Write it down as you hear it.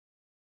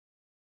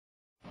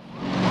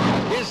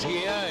This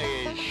here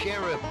is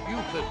Sheriff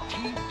Buford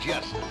T.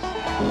 Justice.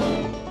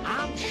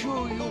 I'm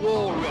sure you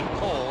all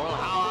recall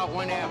how I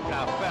went after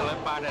a fella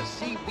by the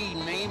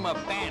CB name of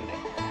Bandit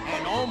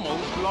and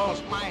almost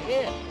lost my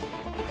head.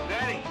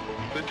 Daddy,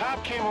 the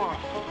top came off.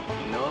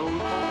 No.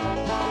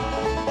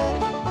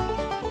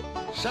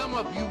 Some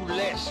of you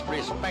less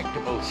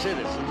respectable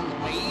citizens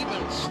may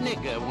even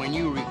snigger when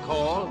you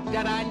recall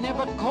that I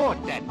never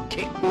caught that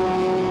tick.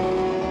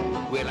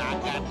 Well, I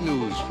got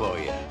news for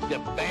you. The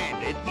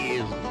Bandit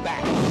is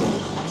back.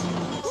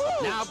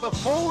 Now,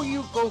 before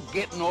you go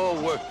getting all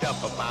worked up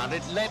about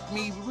it, let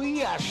me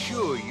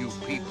reassure you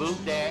people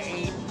there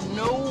ain't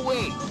no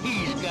way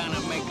he's gonna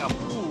make a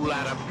fool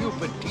out of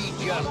Buford T.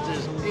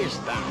 Justice this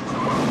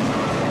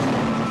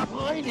time.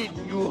 Why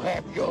didn't you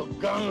have your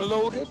gun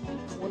loaded?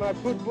 When I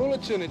put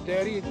bullets in it,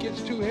 Daddy, it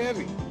gets too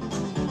heavy.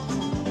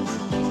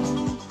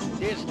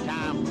 This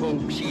time,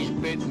 folks, he's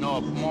bitten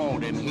off more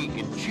than he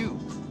can chew.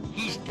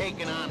 He's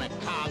taken on a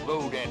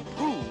cargo that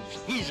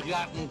proves he's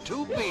gotten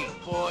too big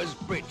for his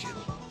britches.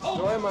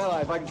 Joy of my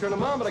life. I can turn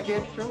them on, but I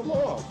can't turn them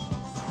off.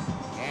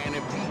 And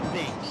if he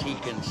thinks he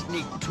can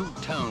sneak 2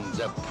 tons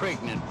of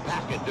pregnant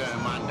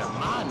pachyderm under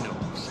my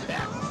nose,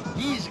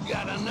 he's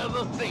got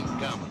another thing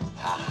coming.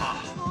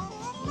 Ha-ha.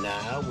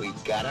 Now we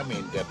got him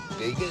in the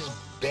biggest,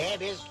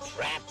 baddest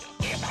trap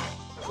ever.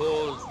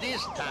 'Cause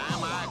this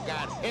time I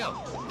got help.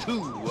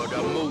 2 of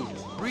the most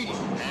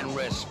brilliant and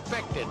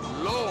respected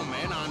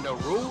lawmen on the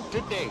road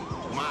today.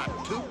 My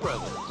 2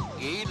 brothers,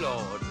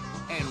 Gaylord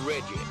and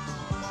Reggie.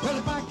 Well,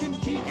 if I can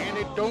keep... And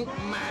it don't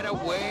matter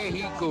where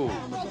he goes.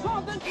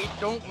 It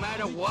don't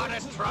matter what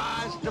it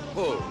tries to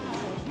pull.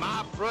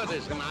 My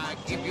brothers and I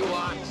give you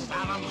our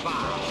solemn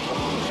vow.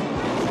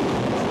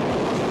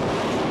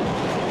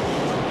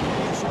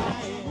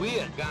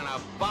 We're gonna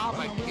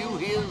barbecue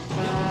his...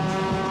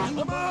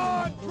 Come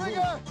on,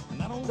 Trigger!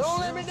 Don't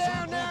let me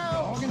down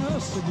now!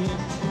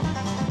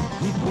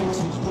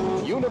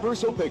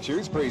 Universal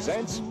Pictures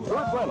presents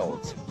Burt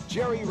Reynolds,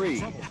 Jerry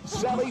Reed,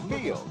 Sally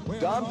Field,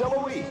 Dom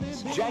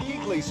DeLuise, Jackie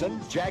Gleason,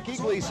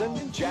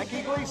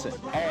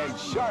 and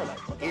Charlotte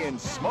in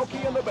Smokey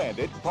and the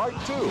Bandit Part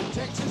 2.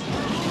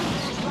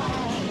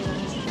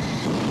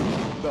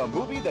 The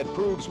movie that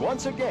proves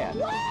once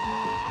again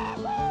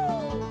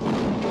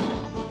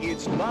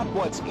it's not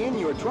what's in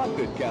your trunk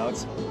that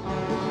counts,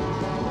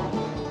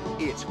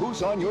 it's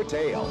who's on your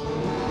tail.